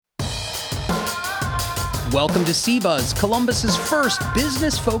Welcome to cbuzz, Columbus's first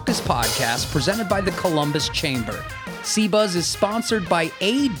business-focused podcast presented by the Columbus Chamber. cbuzz is sponsored by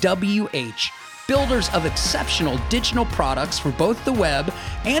AWH, builders of exceptional digital products for both the web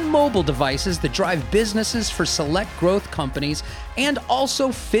and mobile devices that drive businesses for select growth companies, and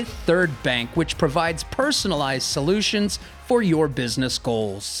also Fifth Third Bank, which provides personalized solutions for your business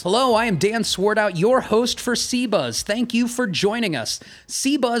goals. Hello, I am Dan Swartout, your host for cbuzz. Thank you for joining us.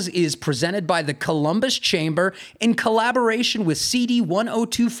 cbuzz is presented by the Columbus Chamber in collaboration with CD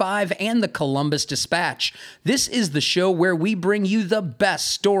 1025 and the Columbus Dispatch. This is the show where we bring you the best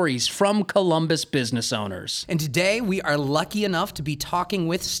stories from Columbus business owners. And today we are lucky enough to be talking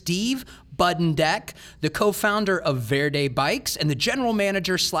with Steve Buddendeck, the co-founder of Verde Bikes and the general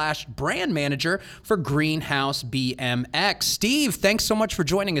manager / brand manager for Greenhouse BMX. Steve, thanks so much for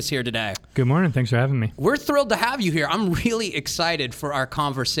joining us here today. Good morning. Thanks for having me. We're thrilled to have you here. I'm really excited for our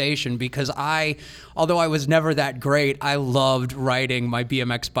conversation because although I was never that great, I loved riding my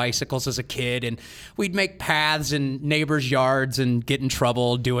BMX bicycles as a kid, and we'd make paths in neighbors' yards and get in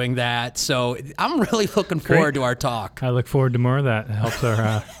trouble doing that. So I'm really looking forward to our talk. I look forward to more of that. It helps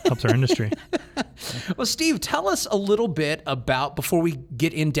our industry. Well, Steve, tell us a little bit about, before we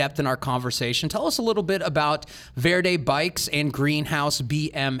get in depth in our conversation, tell us a little bit about Verde Bikes and Greenhouse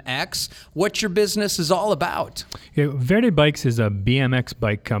BMX, what your business is all about. Yeah, Verde Bikes is a BMX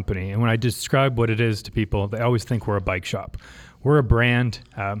bike company. And when I describe what it is to people, they always think we're a bike shop. We're a brand.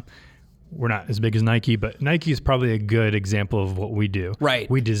 We're not as big as Nike, but Nike is probably a good example of what we do. Right.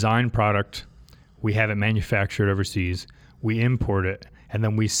 We design product. We have it manufactured overseas. We import it. And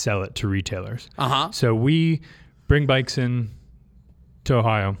then we sell it to retailers. So we bring bikes in to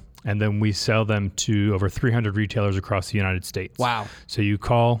Ohio, and then we sell them to over 300 retailers across the United States. Wow. So you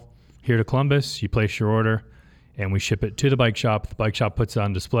call here to Columbus, you place your order, and we ship it to the bike shop. The bike shop puts it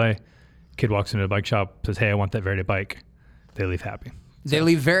on display. Kid walks into the bike shop, says, "Hey, I want that Verde bike." They leave happy. They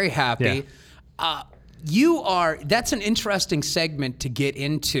leave very happy. Yeah. That's an interesting segment to get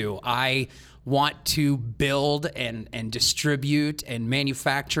into. I want to build and distribute and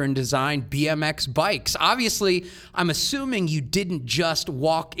manufacture and design BMX bikes. Obviously, I'm assuming you didn't just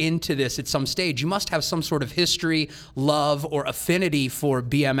walk into this at some stage. You must have some sort of history, love, or affinity for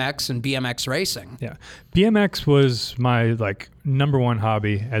BMX and BMX racing. Yeah. BMX was my number one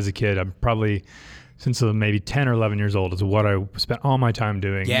hobby as a kid. I'm probably since maybe 10 or 11 years old is what I spent all my time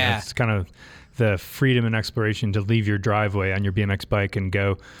doing. Yeah. It's kind of the freedom and exploration to leave your driveway on your BMX bike and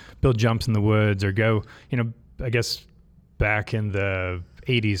go build jumps in the woods or go, I guess back in the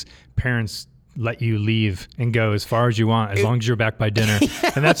 80s, parents let you leave and go as far as you want, as long as you're back by dinner.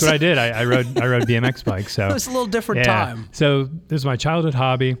 Yes. And that's what I did. I rode BMX bikes. So it was a little different time. So this was my childhood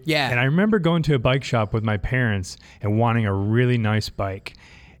hobby. Yeah. And I remember going to a bike shop with my parents and wanting a really nice bike.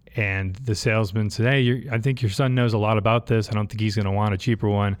 And the salesman said, "Hey, I think your son knows a lot about this. I don't think he's going to want a cheaper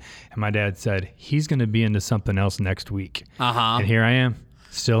one." And my dad said, "He's going to be into something else next week." And here I am,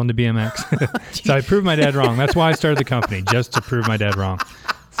 still into BMX. So I proved my dad wrong. That's why I started the company, just to prove my dad wrong.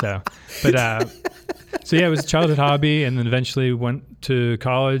 So yeah, it was a childhood hobby, and then eventually went to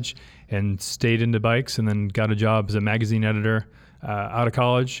college and stayed into bikes, and then got a job as a magazine editor out of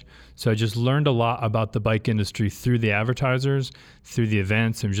college. So I just learned a lot about the bike industry through the advertisers, through the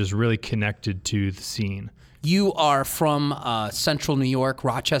events, and just really connected to the scene. You are from central New York,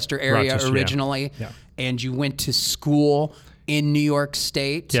 Rochester area originally, and you went to school in New York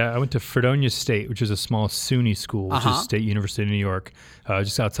State. Yeah, I went to Fredonia State, which is a small SUNY school, which is State University of New York,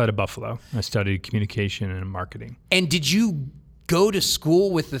 just outside of Buffalo. I studied communication and marketing. And did you go to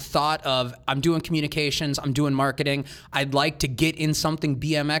school with the thought of, I'm doing communications, I'm doing marketing, I'd like to get in something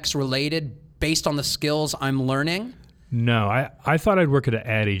BMX related based on the skills I'm learning? No, I thought I'd work at an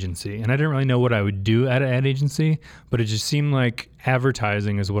ad agency, and I didn't really know what I would do at an ad agency, but it just seemed like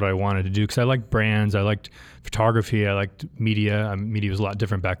advertising is what I wanted to do because I liked brands, I liked photography, I liked media. Media was a lot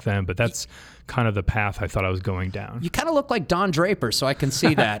different back then, but that's kind of the path I thought I was going down. You kind of look like Don Draper, so I can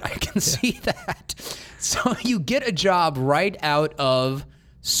see that. I can see that. So you get a job right out of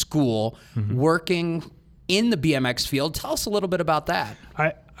school working in the BMX field. Tell us a little bit about that.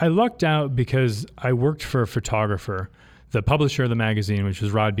 I lucked out because I worked for a photographer. The publisher of the magazine, which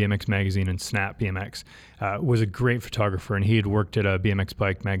was Rod BMX Magazine and Snap BMX, was a great photographer, and he had worked at a BMX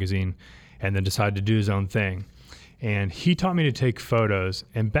bike magazine and then decided to do his own thing. And he taught me to take photos.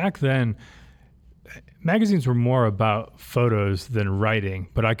 And back then, magazines were more about photos than writing,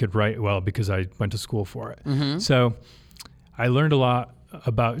 but I could write well because I went to school for it. So I learned a lot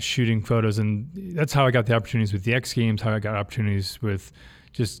about shooting photos, and that's how I got the opportunities with the X Games, how I got opportunities with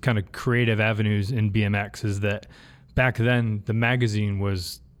just kind of creative avenues in BMX, is that back then the magazine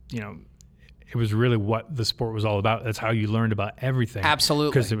was, it was really what the sport was all about. That's how you learned about everything.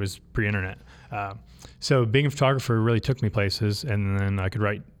 Absolutely. Because it was pre-internet. So being a photographer really took me places, and then I could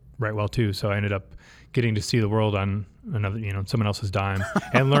write well too. So I ended up getting to see the world on another, someone else's dime,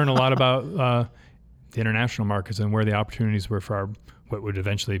 and learn a lot about the international markets and where the opportunities were for what would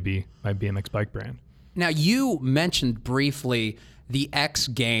eventually be my BMX bike brand. Now, you mentioned briefly the X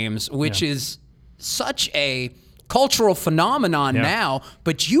Games, which is such a cultural phenomenon now,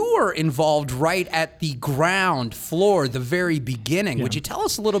 but you were involved right at the ground floor, the very beginning. Would you tell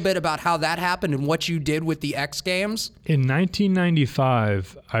us a little bit about how that happened and what you did with the X Games? In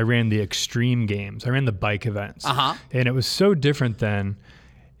 1995, I ran the Extreme Games. I ran the bike events. And it was so different then.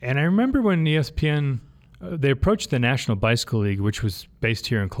 And I remember when ESPN, they approached the National Bicycle League, which was based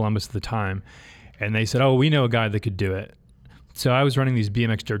here in Columbus at the time, and they said, we know a guy that could do it. So I was running these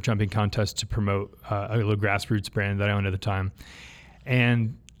BMX dirt jumping contests to promote a little grassroots brand that I owned at the time.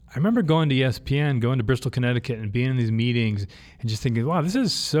 And I remember going to ESPN, going to Bristol, Connecticut, and being in these meetings and just thinking, wow, this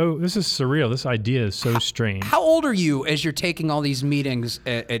is surreal. This idea is so strange. How old are you as you're taking all these meetings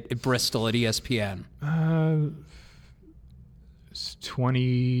at Bristol at ESPN?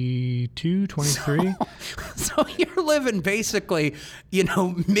 22, 23. So you're living basically,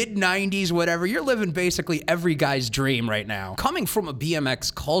 mid-90s, whatever. You're living basically every guy's dream right now. Coming from a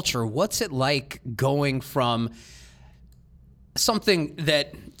BMX culture, what's it like going from something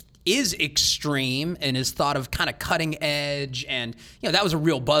that is extreme and is thought of kind of cutting edge, and that was a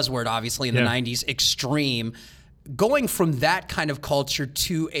real buzzword, obviously, in the 90s, extreme, going from that kind of culture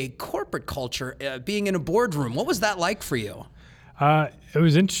to a corporate culture, being in a boardroom? What was that like for you? It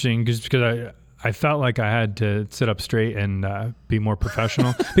was interesting because I felt like I had to sit up straight and be more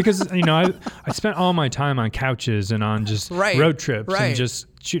professional because, I spent all my time on couches and on just road trips and just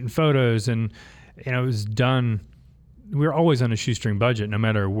shooting photos, and, it was done. We were always on a shoestring budget no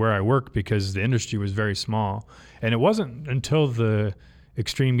matter where I worked because the industry was very small. And it wasn't until the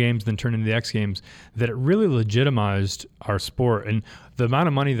Extreme Games then turned into the X Games that it really legitimized our sport. And the amount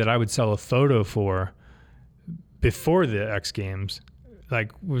of money that I would sell a photo for before the X Games,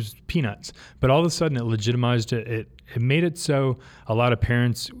 was peanuts. But all of a sudden it legitimized it. It made it so a lot of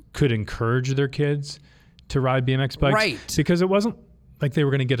parents could encourage their kids to ride BMX bikes. Right. Because it wasn't like they were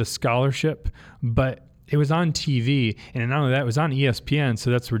going to get a scholarship, but it was on TV. And not only that, it was on ESPN.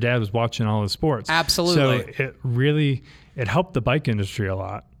 So that's where Dad was watching all the sports. Absolutely. So it helped the bike industry a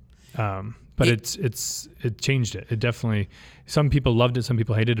lot. But it changed it. It definitely, some people loved it, some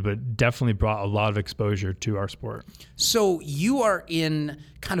people hated it, but it definitely brought a lot of exposure to our sport. So you are in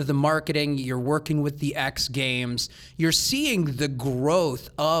kind of the marketing, you're working with the X Games, you're seeing the growth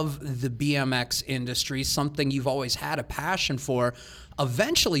of the BMX industry, something you've always had a passion for.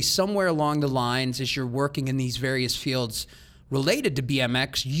 Eventually, somewhere along the lines, as you're working in these various fields related to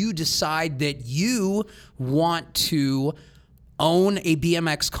BMX, you decide that you want to own a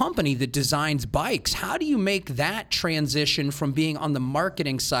BMX company that designs bikes. How do you make that transition from being on the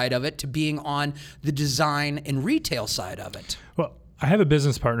marketing side of it to being on the design and retail side of it? Well, I have a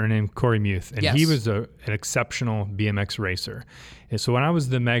business partner named Corey Muth, and he was an exceptional BMX racer. And so when I was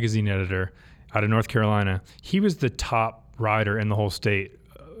the magazine editor out of North Carolina, he was the top rider in the whole state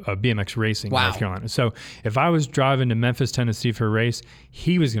of BMX racing in North Carolina. So if I was driving to Memphis, Tennessee for a race,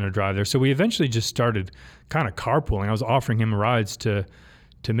 he was going to drive there. So we eventually just started kind of carpooling. I was offering him rides to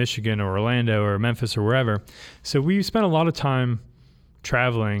Michigan or Orlando or Memphis or wherever. So we spent a lot of time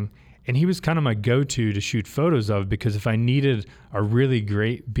traveling, and he was kind of my go-to to shoot photos of, because if I needed a really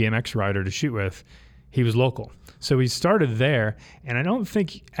great BMX rider to shoot with, he was local. So we started there, and I don't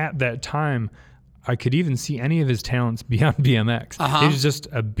think at that time I could even see any of his talents beyond BMX. He was just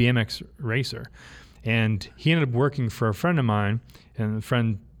a BMX racer. And he ended up working for a friend of mine, and the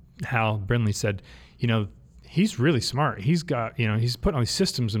friend, Hal Brindley, said, he's really smart. He's got, he's putting all these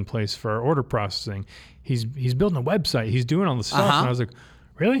systems in place for our order processing. He's building a website. He's doing all this stuff. And I was like,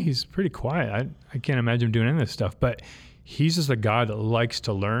 really? He's pretty quiet. I can't imagine him doing any of this stuff. But he's just a guy that likes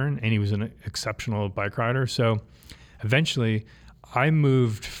to learn, and he was an exceptional bike rider. So eventually I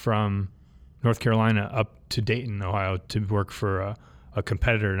moved from North Carolina up to Dayton, Ohio, to work for a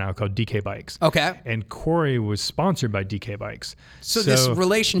competitor now called DK Bikes. Okay. And Corey was sponsored by DK Bikes. So this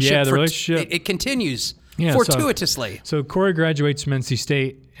relationship, it continues fortuitously. So Corey graduates from NC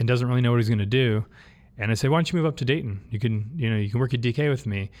State and doesn't really know what he's going to do. And I say, why don't you move up to Dayton? You can work at DK with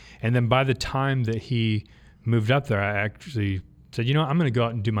me. And then by the time that he moved up there, I actually said, I'm going to go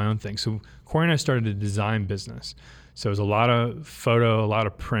out and do my own thing. So Corey and I started a design business. So it was a lot of photo, a lot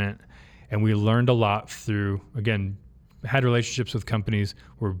of print. And we learned a lot through, again, had relationships with companies,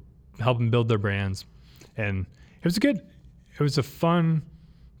 were helping build their brands. And it was a fun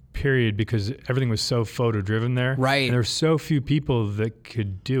period because everything was so photo driven there. Right. And there were so few people that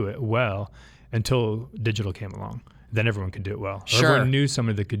could do it well until digital came along. Then everyone could do it well. Sure. Everyone knew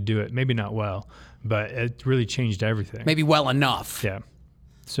somebody that could do it. Maybe not well, but it really changed everything. Maybe well enough. Yeah.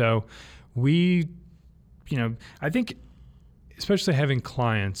 So we, I think especially having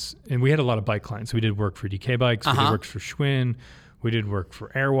clients, and we had a lot of bike clients. We did work for DK Bikes. We did work for Schwinn. We did work for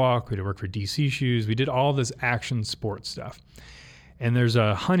Airwalk. We did work for DC Shoes. We did all this action sports stuff. And there's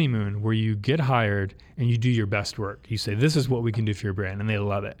a honeymoon where you get hired and you do your best work. You say, this is what we can do for your brand. And they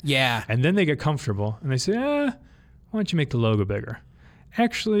love it. Yeah. And then they get comfortable and they say, why don't you make the logo bigger?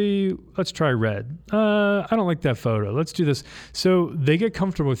 Actually, let's try red. I don't like that photo. Let's do this. So they get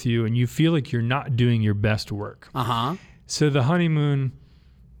comfortable with you and you feel like you're not doing your best work. So the honeymoon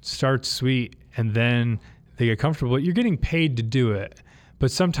starts sweet and then they get comfortable. You're getting paid to do it.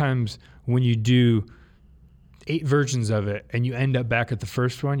 But sometimes when you do 8 versions of it and you end up back at the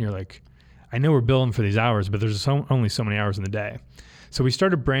first one, you're like, I know we're billing for these hours, but there's only so many hours in the day. So we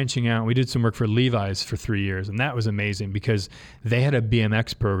started branching out. We did some work for Levi's for 3 years, and that was amazing because they had a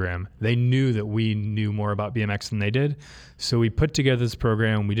BMX program. They knew that we knew more about BMX than they did. So we put together this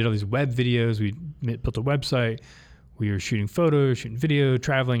program. We did all these web videos. We built a website. We were shooting photos, shooting video,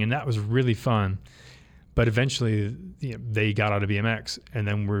 traveling, and that was really fun. But eventually, they got out of BMX, and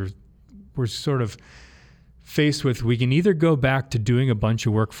then we're sort of faced with, we can either go back to doing a bunch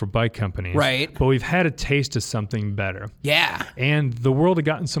of work for bike companies, right? But we've had a taste of something better. Yeah. And the world had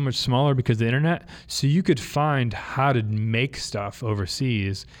gotten so much smaller because of the internet, so you could find how to make stuff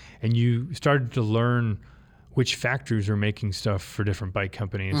overseas, and you started to learn which factories were making stuff for different bike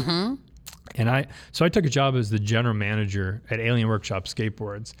companies. And I took a job as the general manager at Alien Workshop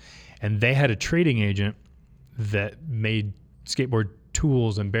Skateboards, and they had a trading agent that made skateboard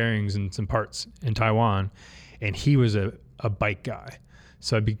tools and bearings and some parts in Taiwan, and he was a bike guy.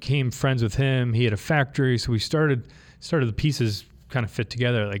 So I became friends with him. He had a factory, so we started the pieces kind of fit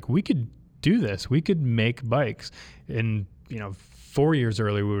together. Like, we could do this. We could make bikes. And 4 years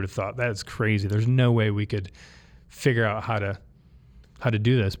earlier, we would have thought that's crazy. There's no way we could figure out how to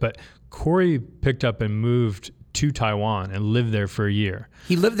do this. But Corey picked up and moved to Taiwan and lived there for a year.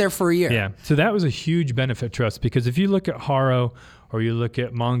 He lived there for a year. Yeah. So that was a huge benefit to us because if you look at Haro or you look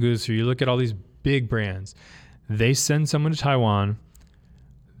at Mongoose or you look at all these big brands, they send someone to Taiwan,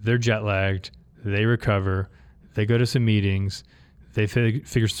 they're jet lagged, they recover, they go to some meetings, they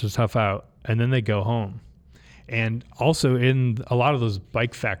figure some stuff out, and then they go home. And also in a lot of those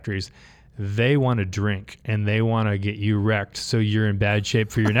bike factories, they want to drink and they want to get you wrecked so you're in bad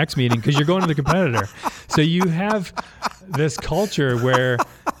shape for your next meeting because you're going to the competitor. So you have this culture where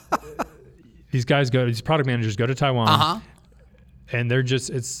these product managers go to Taiwan and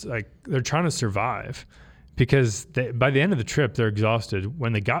it's like they're trying to survive because by the end of the trip, they're exhausted.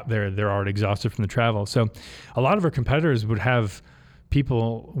 When they got there, they're already exhausted from the travel. So a lot of our competitors would have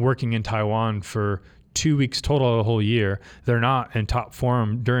people working in Taiwan for 2 weeks total a whole year. They're not in top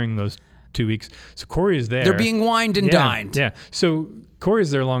form during those 2 weeks. So Corey is there. They're being wined and dined. Yeah. So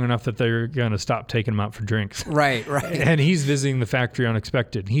Corey's there long enough that they're going to stop taking him out for drinks. Right. And he's visiting the factory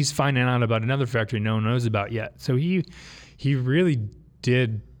unexpected. He's finding out about another factory no one knows about yet. So he really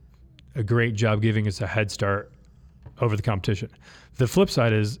did a great job giving us a head start over the competition. The flip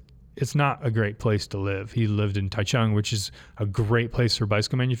side is it's not a great place to live. He lived in Taichung, which is a great place for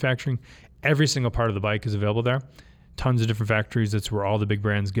bicycle manufacturing. Every single part of the bike is available there. Tons of different factories. That's where all the big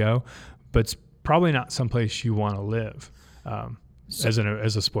brands go. But it's probably not someplace you want to live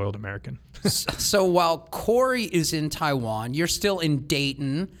as a spoiled American. So while Corey is in Taiwan, you're still in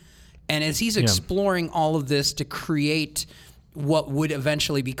Dayton. And as he's exploring all of this to create what would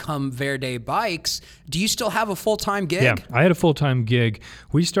eventually become Verde Bikes, do you still have a full-time gig? Yeah, I had a full-time gig.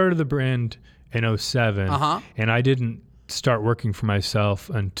 We started the brand in 2007, and I didn't start working for myself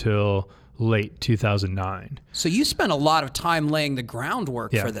until late 2009. So you spent a lot of time laying the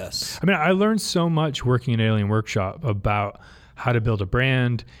groundwork for this. I mean, I learned so much working at Alien Workshop about how to build a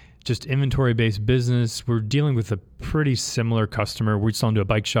brand, just inventory-based business. We're dealing with a pretty similar customer. We're selling to a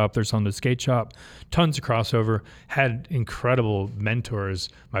bike shop. They're selling to a skate shop. Tons of crossover. Had incredible mentors.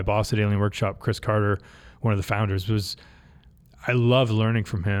 My boss at Alien Workshop, Chris Carter, one of the founders, I loved learning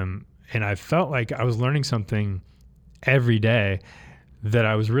from him. And I felt like I was learning something every day that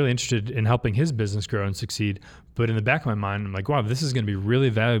I was really interested in helping his business grow and succeed. But in the back of my mind, I'm like, wow, this is going to be really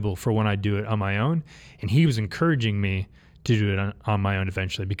valuable for when I do it on my own. And he was encouraging me to do it on my own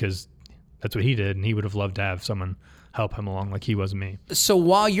eventually because that's what he did, and he would have loved to have someone help him along like he was me. So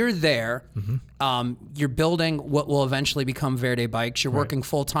while you're there, you're building what will eventually become Verde Bikes. You're working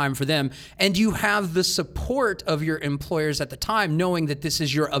full time for them, and you have the support of your employers at the time, knowing that this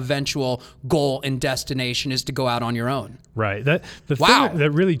is your eventual goal and destination is to go out on your own. Right. The thing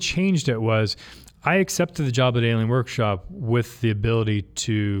that really changed it was I accepted the job at Alien Workshop with the ability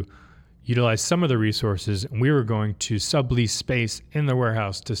to utilize some of the resources, and we were going to sublease space in the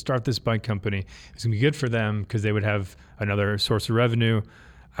warehouse to start this bike company. It was going to be good for them because they would have another source of revenue.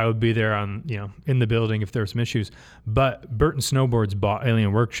 I would be there in the building if there were some issues. But Burton Snowboards bought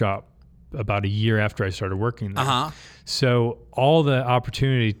Alien Workshop about a year after I started working there. So all the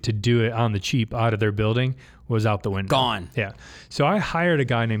opportunity to do it on the cheap out of their building was out the window. Gone. Yeah. So I hired a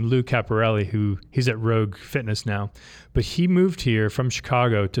guy named Lou Caparelli, he's at Rogue Fitness now, but he moved here from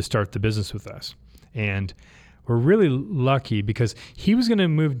Chicago to start the business with us. And we're really lucky because he was going to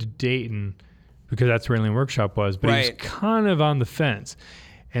move to Dayton because that's where Alien Workshop was, but he was kind of on the fence.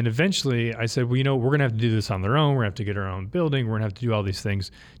 And eventually I said, well, we're going to have to do this on their own. We're going to have to get our own building. We're going to have to do all these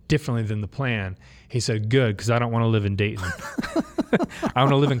things differently than the plan. He said, good, because I don't want to live in Dayton. I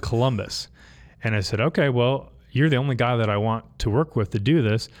want to live in Columbus. And I said, okay, well, you're the only guy that I want to work with to do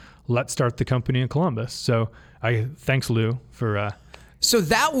this. Let's start the company in Columbus. So thanks, Lou, for... So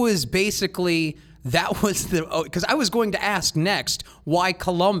that was basically... because I was going to ask next, why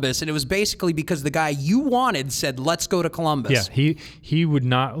Columbus? And it was basically because the guy you wanted said, let's go to Columbus. Yeah, he would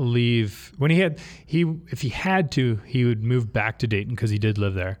not leave. If he had to, he would move back to Dayton because he did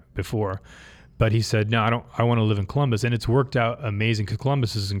live there before. But he said, no, I want to live in Columbus. And it's worked out amazing because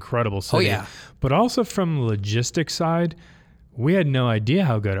Columbus is an incredible city. Oh, yeah. But also from the logistics side, we had no idea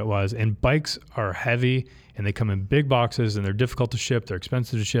how good it was. And bikes are heavy and they come in big boxes and they're difficult to ship. They're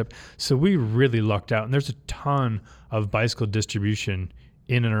expensive to ship. So we really lucked out. And there's a ton of bicycle distribution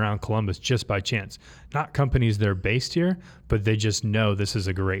in and around Columbus just by chance. Not companies that are based here, but they just know this is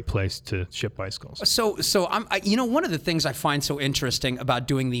a great place to ship bicycles. So one of the things I find so interesting about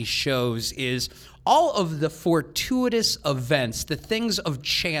doing these shows is all of the fortuitous events, the things of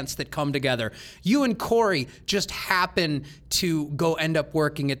chance that come together. You and Corey just happen to go end up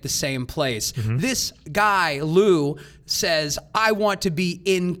working at the same place. This guy, Lou, says, I want to be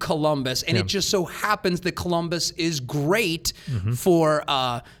in Columbus. And it just so happens that Columbus is great for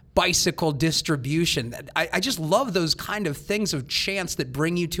bicycle distribution. I just love those kind of things of chance that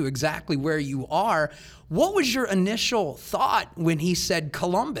bring you to exactly where you are. What was your initial thought when he said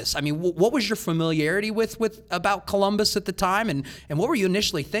Columbus? I mean, what was your familiarity with about Columbus at the time? And what were you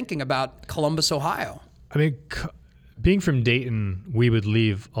initially thinking about Columbus, Ohio? I mean, being from Dayton, we would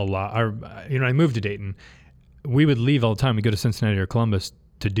leave a lot. I moved to Dayton. We would leave all the time. We'd go to Cincinnati or Columbus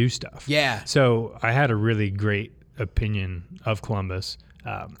to do stuff. Yeah. So I had a really great opinion of Columbus.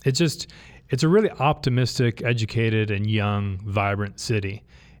 It's a really optimistic, educated, and young, vibrant city.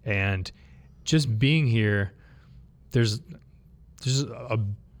 And just being here, there's a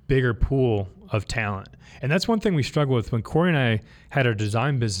bigger pool of talent. And that's one thing we struggle with. When Corey and I had our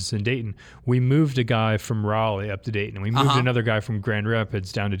design business in Dayton, we moved a guy from Raleigh up to Dayton. And we moved another guy from Grand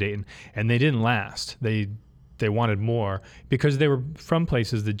Rapids down to Dayton. And they didn't last. They wanted more because they were from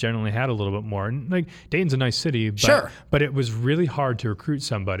places that generally had a little bit more. And like Dayton's a nice city, but it was really hard to recruit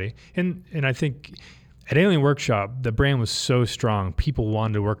somebody. And I think at Alien Workshop, the brand was so strong. People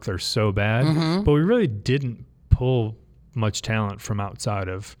wanted to work there so bad, but we really didn't pull much talent from outside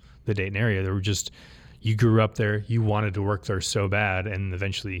of the Dayton area. There were just, you grew up there, you wanted to work there so bad, and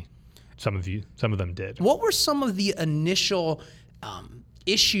eventually some of them did. What were some of the initial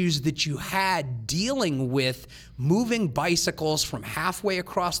issues that you had dealing with moving bicycles from halfway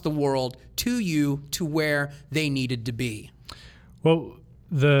across the world to where they needed to be? Well,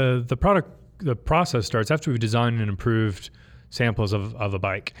 the process starts after we've designed and improved samples of a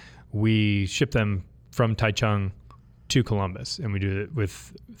bike. We ship them from Taichung to Columbus, and we do it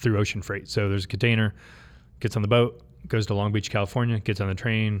through ocean freight. So there's a container, gets on the boat, goes to Long Beach, California, gets on the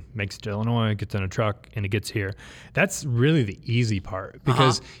train, makes it to Illinois, gets on a truck, and it gets here. That's really the easy part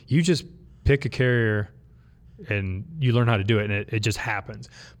because you just pick a carrier and you learn how to do it, and it just happens.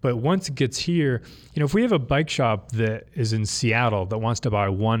 But once it gets here, if we have a bike shop that is in Seattle that wants to buy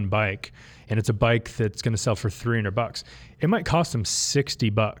one bike, and it's a bike that's going to sell for $300, it might cost them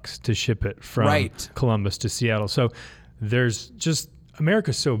 $60 to ship it from Columbus to Seattle. So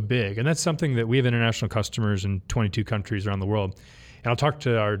America's so big, and that's something that we have international customers in 22 countries around the world. And I'll talk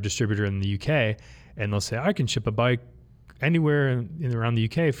to our distributor in the UK, and they'll say, I can ship a bike anywhere around the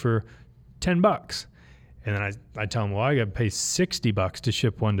UK for $10. And then I tell them, well, I got to pay $60 to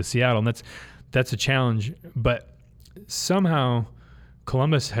ship one to Seattle. And that's a challenge. But somehow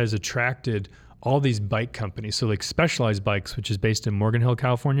Columbus has attracted all these bike companies. So like Specialized Bikes, which is based in Morgan Hill,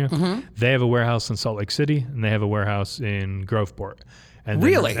 California, they have a warehouse in Salt Lake City, and they have a warehouse in Groveport. And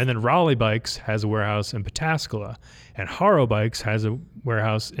then Raleigh Bikes has a warehouse in Pataskala, and Haro Bikes has a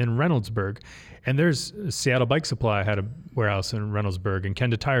warehouse in Reynoldsburg. And there's Seattle Bike Supply had a warehouse in Reynoldsburg, and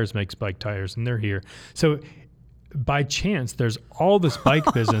Kenda Tires makes bike tires, and they're here. So by chance, there's all this bike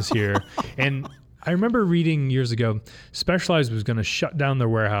business here. And I remember reading years ago, Specialized was going to shut down their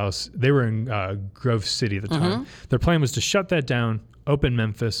warehouse. They were in Grove City at the time. Their plan was to shut that down, open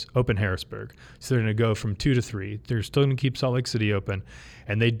Memphis, open Harrisburg. So they're going to go from 2 to 3. They're still going to keep Salt Lake City open.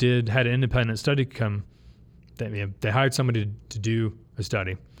 And they had an independent study come. They hired somebody to do a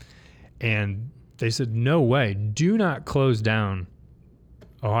study. And they said, no way, do not close down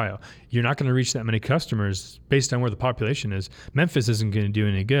Ohio. You're not going to reach that many customers based on where the population is. Memphis isn't going to do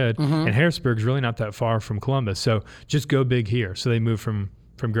any good. And Harrisburg's really not that far from Columbus. So just go big here. So they moved from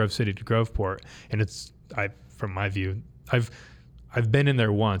Grove City to Groveport. And from my view, I've been in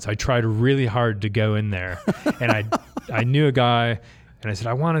there once. I tried really hard to go in there. And I knew a guy, and I said,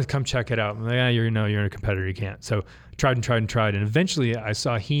 I want to come check it out. I'm like, you're a competitor. You can't. So tried. And eventually I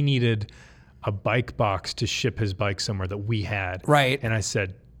saw he needed a bike box to ship his bike somewhere that we had. Right. And I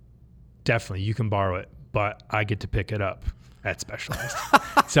said, definitely, you can borrow it, but I get to pick it up at Specialized.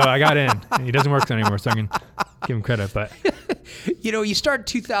 So I got in. He doesn't work there anymore, so I can give him credit. But you start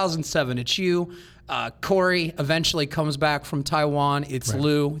 2007. It's you. Corey eventually comes back from Taiwan. It's right.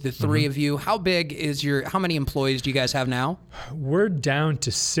 Lou, the three of you. How many employees do you guys have now? We're down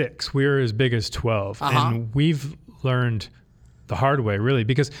to 6. We're as big as 12. And we've learned the hard way, really,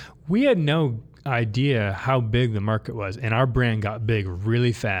 because we had no idea how big the market was, and our brand got big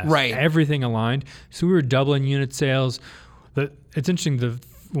really fast. Right. Everything aligned. So we were doubling unit sales. It's interesting,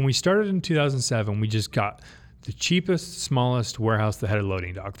 when we started in 2007, we just got the cheapest, smallest warehouse that had a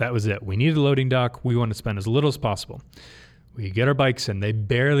loading dock. That was it. We needed a loading dock. We wanted to spend as little as possible. We get our bikes in. They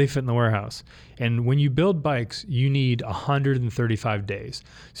barely fit in the warehouse. And when you build bikes, you need 135 days.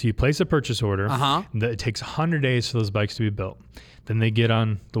 So you place a purchase order. It takes 100 days for those bikes to be built. Then they get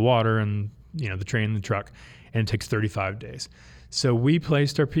on the water and the train and the truck, and it takes 35 days. So we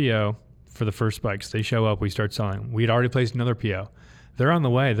placed our PO for the first bikes. They show up. We start selling. We'd already placed another PO. They're on the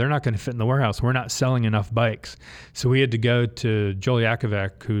way. They're not going to fit in the warehouse. We're not selling enough bikes. So we had to go to Joel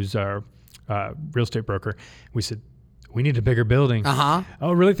Yakovac, who's our real estate broker. We said, we need a bigger building.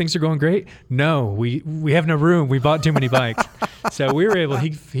 Oh, really? Things are going great? No, we have no room. We bought too many bikes. So we were able,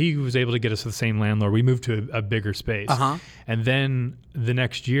 he was able to get us to the same landlord. We moved to a bigger space. And then the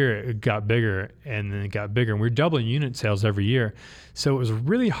next year it got bigger, and then it got bigger. And we were doubling unit sales every year. So it was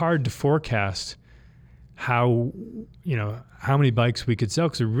really hard to forecast how many bikes we could sell,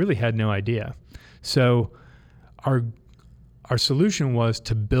 because we really had no idea. So our solution was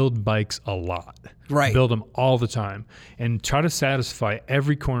to build bikes a lot. Right. Build them all the time and try to satisfy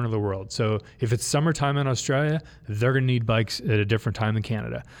every corner of the world. So if it's summertime in Australia, they're going to need bikes at a different time than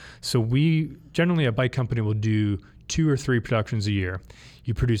Canada. So a bike company will do 2 or 3 productions a year.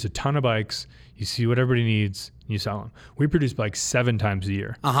 You produce a ton of bikes, you see what everybody needs, and you sell them. We produce bikes 7 times a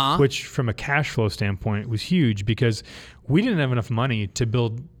year, which from a cash flow standpoint was huge, because we didn't have enough money to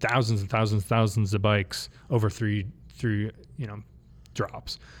build thousands and thousands and thousands of bikes over three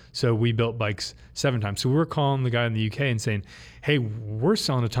drops. So we built bikes 7 times. So we were calling the guy in the UK and saying, hey, we're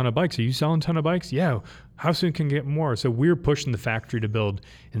selling a ton of bikes. Are you selling a ton of bikes? Yeah. How soon can we get more? So we were pushing the factory to build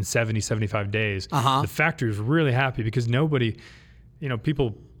in 70, 75 days. The factory was really happy, because nobody,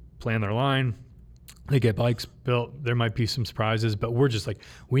 people plan their line, they get bikes built. There might be some surprises, but we're just like,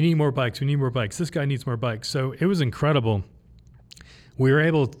 we need more bikes. We need more bikes. This guy needs more bikes. So it was incredible. We were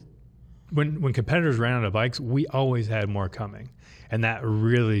able, when competitors ran out of bikes, we always had more coming. And that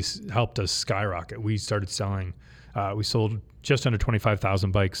really helped us skyrocket. We started selling, we sold just under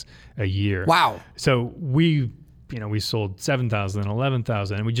 25,000 bikes a year. Wow. So we sold 7,000 and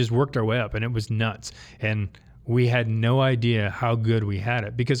 11,000, and we just worked our way up, and it was nuts. And we had no idea how good we had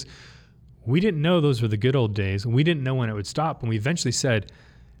it, because we didn't know those were the good old days. We didn't know when it would stop. And we eventually said,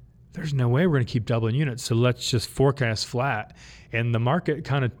 there's no way we're going to keep doubling units. So let's just forecast flat. And the market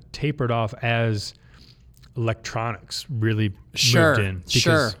kind of tapered off as electronics really moved in.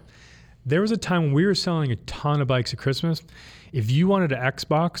 Because there was a time when we were selling a ton of bikes at Christmas. If you wanted an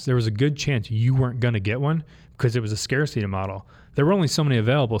Xbox, there was a good chance you weren't going to get one, because it was a scarcity model. There were only so many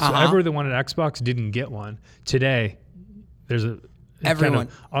available. So everyone that wanted an Xbox didn't get one. Today, there's everyone.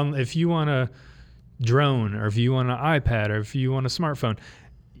 If you want a drone, or if you want an iPad, or if you want a smartphone,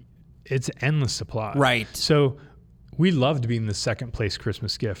 it's endless supply. Right. So we loved being the second place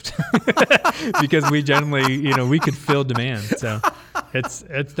Christmas gift, because we generally, we could fill demand. So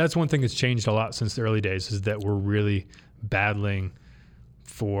That's one thing that's changed a lot since the early days, is that we're really battling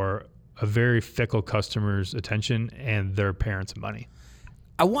for a very fickle customer's attention and their parents' money.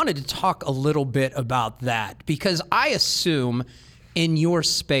 I wanted to talk a little bit about that because I assume in your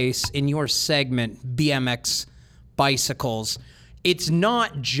space, in your segment, BMX bicycles, it's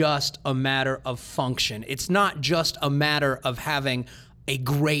not just a matter of function. It's not just a matter of having a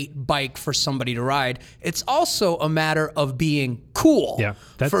great bike for somebody to ride. It's also a matter of being cool. Yeah,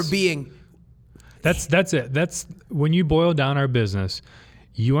 that's it. That's when you boil down our business,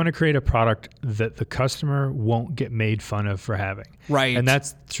 you want to create a product that the customer won't get made fun of for having. Right. And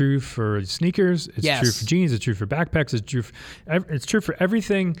that's true for sneakers. It's true for jeans. It's true for backpacks. It's true for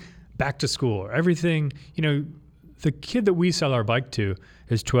everything back to school or everything. The kid that we sell our bike to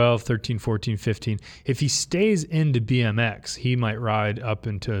is 12, 13, 14, 15. If he stays into BMX, he might ride up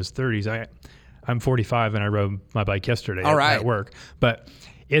into his 30s. I'm 45 and I rode my bike yesterday at work. But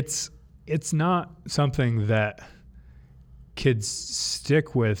it's not something that kids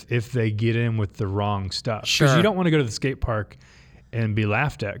stick with if they get in with the wrong stuff. Sure. Because you don't want to go to the skate park and be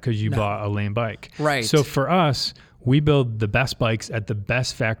laughed at because you bought a lame bike. Right. So for us, we build the best bikes at the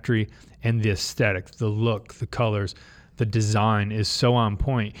best factory, and the aesthetic, the look, the colors, the design is so on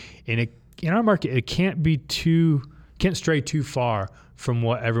point. And in our market, it can't stray too far from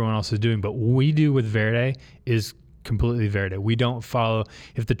what everyone else is doing. But what we do with Verde is completely Verde. We don't follow,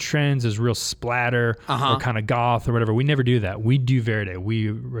 if the trends is real splatter or kind of goth or whatever, we never do that. We do Verde.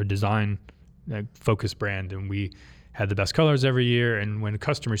 We're a design focused brand, and we had the best colors every year. And when a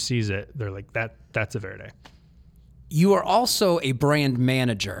customer sees it, they're like, that's a Verde. You are also a brand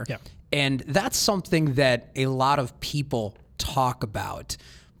manager. Yeah. And that's something that a lot of people talk about,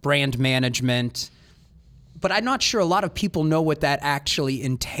 brand management. But I'm not sure a lot of people know what that actually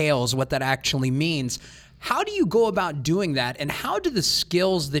entails, what that actually means. How do you go about doing that? And how do the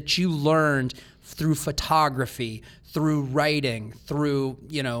skills that you learned through photography, through writing, through,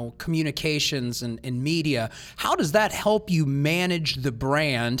 communications and media, how does that help you manage the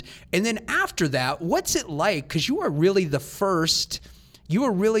brand? And then after that, what's it like? Because you were really the first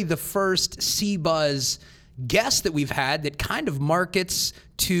cbuzz guest that we've had that kind of markets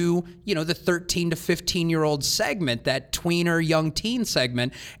to, the 13 to 15-year-old segment, that tweener young teen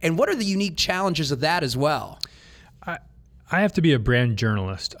segment. And what are the unique challenges of that as well? I have to be a brand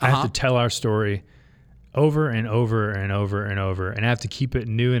journalist. I have to tell our story over and over and over and over, and I have to keep it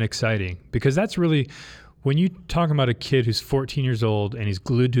new and exciting, because that's really, when you talk about a kid who's 14 years old and he's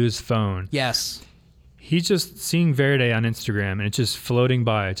glued to his phone. Yes. He's just seeing Verde on Instagram, and it's just floating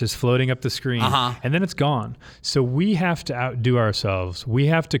by. It's just floating up the screen, and then it's gone. So we have to outdo ourselves. We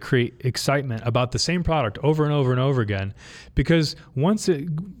have to create excitement about the same product over and over and over again, because once it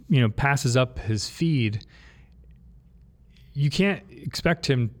passes up his feed, you can't expect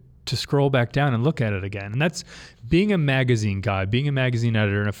him to scroll back down and look at it again. And that's being a magazine guy, being a magazine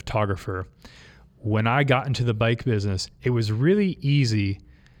editor and a photographer. When I got into the bike business, it was really easy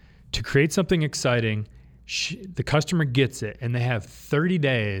to create something exciting. The customer gets it, and they have 30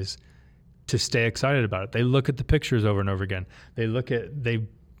 days to stay excited about it. They look at the pictures over and over again.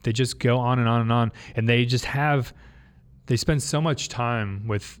 They just go on and on and on, and they spend so much time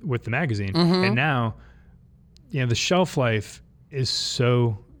with the magazine. And now, the shelf life is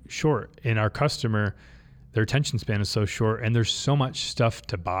so short, and our customer, their attention span is so short, and there's so much stuff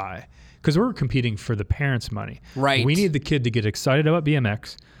to buy because we're competing for the parents' money. Right. We need the kid to get excited about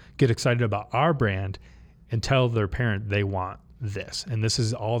BMX, get excited about our brand, and tell their parent they want this, and this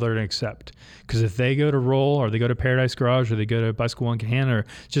is all they're going to accept. Because if they go to Roll, or they go to Paradise Garage, or they go to Bicycle One Can, or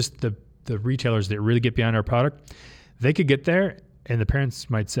just the retailers that really get behind our product, they could get there, and the parents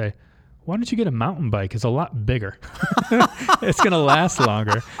might say, why don't you get a mountain bike? It's a lot bigger. It's going to last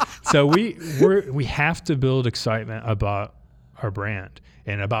longer. So we have to build excitement about our brand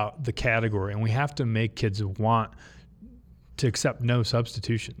and about the category, and we have to make kids want to accept no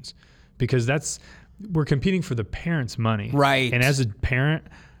substitutions, because we're competing for the parents' money. Right. And as a parent,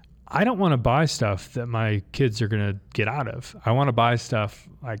 I don't want to buy stuff that my kids are going to get out of. I want to buy stuff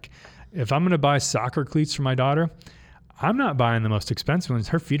like, if I'm going to buy soccer cleats for my daughter, I'm not buying the most expensive ones.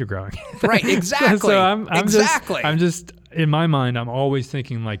 Her feet are growing. Right, exactly. So I'm exactly. just in my mind, I'm always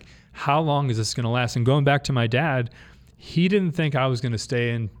thinking like, how long is this going to last? And going back to my dad, he didn't think I was going to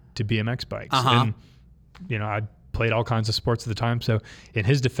stay into BMX bikes. And I played all kinds of sports at the time. So in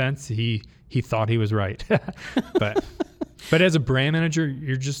his defense, he thought he was right. But as a brand manager,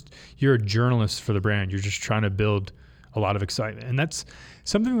 you're a journalist for the brand. You're just trying to build a lot of excitement. And that's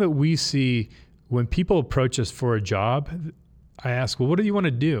something that we see when people approach us for a job. I ask, well, what do you want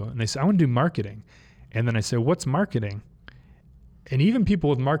to do? And they say, I want to do marketing. And then I say, what's marketing? And even people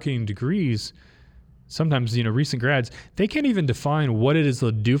with marketing degrees, sometimes, recent grads, they can't even define what it is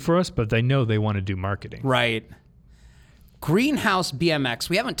they'll do for us, but they know they want to do marketing. Right. Greenhouse BMX,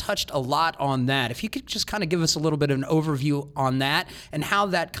 we haven't touched a lot on that. If you could just kind of give us a little bit of an overview on that and how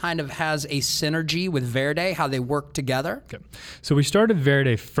that kind of has a synergy with Verde, how they work together. Okay. So we started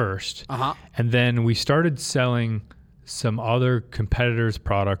Verde first, and then we started selling some other competitors'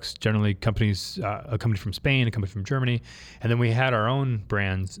 products, generally companies, a company from Spain, a company from Germany, and then we had our own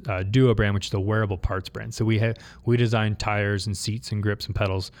brands, Duo brand, which is a wearable parts brand. So we designed tires and seats and grips and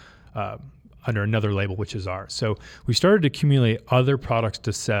pedals under another label, which is ours. So we started to accumulate other products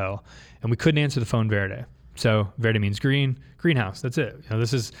to sell, and we couldn't answer the phone Verde. So Verde means greenhouse. That's it.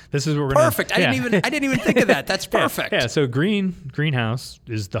 This is what we're perfect. I didn't even think of that. That's perfect. Yeah. So greenhouse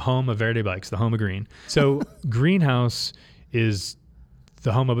is the home of Verde bikes, the home of green. So greenhouse is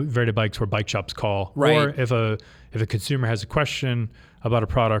the home of Verde bikes, where bike shops call, right. Or if a consumer has a question about a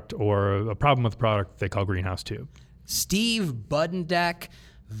product or a problem with the product, they call greenhouse too. Steve Buddendeck,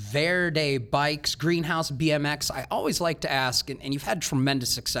 Verde Bikes, Greenhouse BMX. I always like to ask, and you've had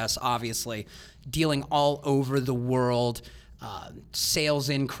tremendous success, obviously, dealing all over the world, sales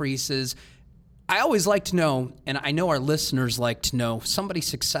increases. I always like to know, and I know our listeners like to know, somebody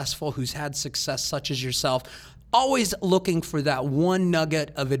successful who's had success such as yourself, always looking for that one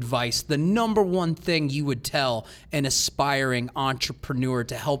nugget of advice, the number one thing you would tell an aspiring entrepreneur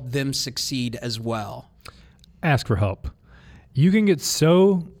to help them succeed as well. Ask for help. You can get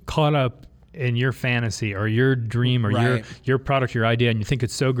so caught up in your fantasy or your dream or right. your product, your idea, and you think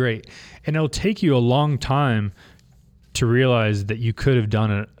it's so great. And it'll take you a long time to realize that you could have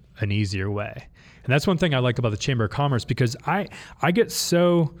done it an easier way. And that's one thing I like about the Chamber of Commerce, because I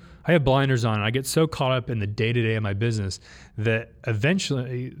have blinders on, and I get so caught up in the day-to-day of my business that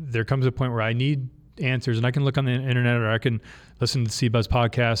eventually there comes a point where I need answers, and I can look on the internet, or I can listen to the cbuzz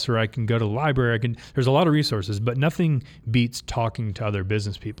podcasts, or I can go to the library. There's a lot of resources, but nothing beats talking to other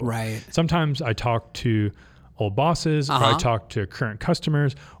business people. Right. Sometimes I talk to old bosses, or I talk to current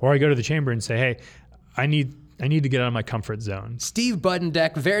customers, or I go to the chamber and say, hey, I need to get out of my comfort zone. Steve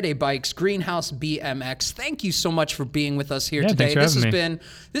Buddendeck, Verde Bikes, Greenhouse BMX. Thank you so much for being with us here today. Thanks for having me.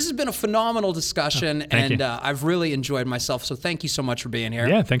 This has been a phenomenal discussion, and I've really enjoyed myself. So thank you so much for being here.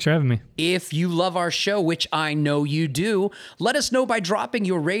 Yeah, thanks for having me. If you love our show, which I know you do, let us know by dropping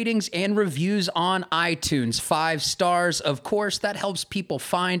your ratings and reviews on iTunes. 5 stars, of course. That helps people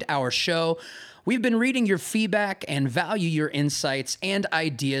find our show. We've been reading your feedback and value your insights and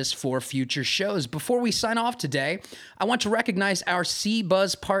ideas for future shows. Before we sign off today, I want to recognize our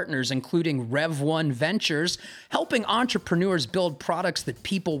cbuzz partners, including Rev1 Ventures, helping entrepreneurs build products that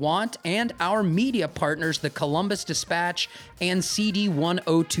people want, and our media partners, the Columbus Dispatch and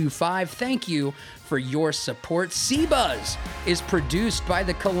CD1025. Thank you for your support. cbuzz is produced by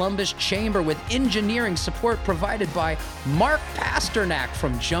the Columbus Chamber with engineering support provided by Mark Pasternak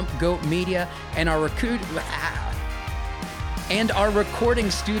from Jump Goat Media, and our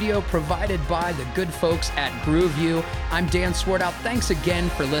recording studio provided by the good folks at GrooveU. I'm Dan Swartout. Thanks again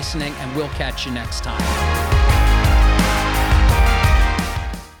for listening, and we'll catch you next time.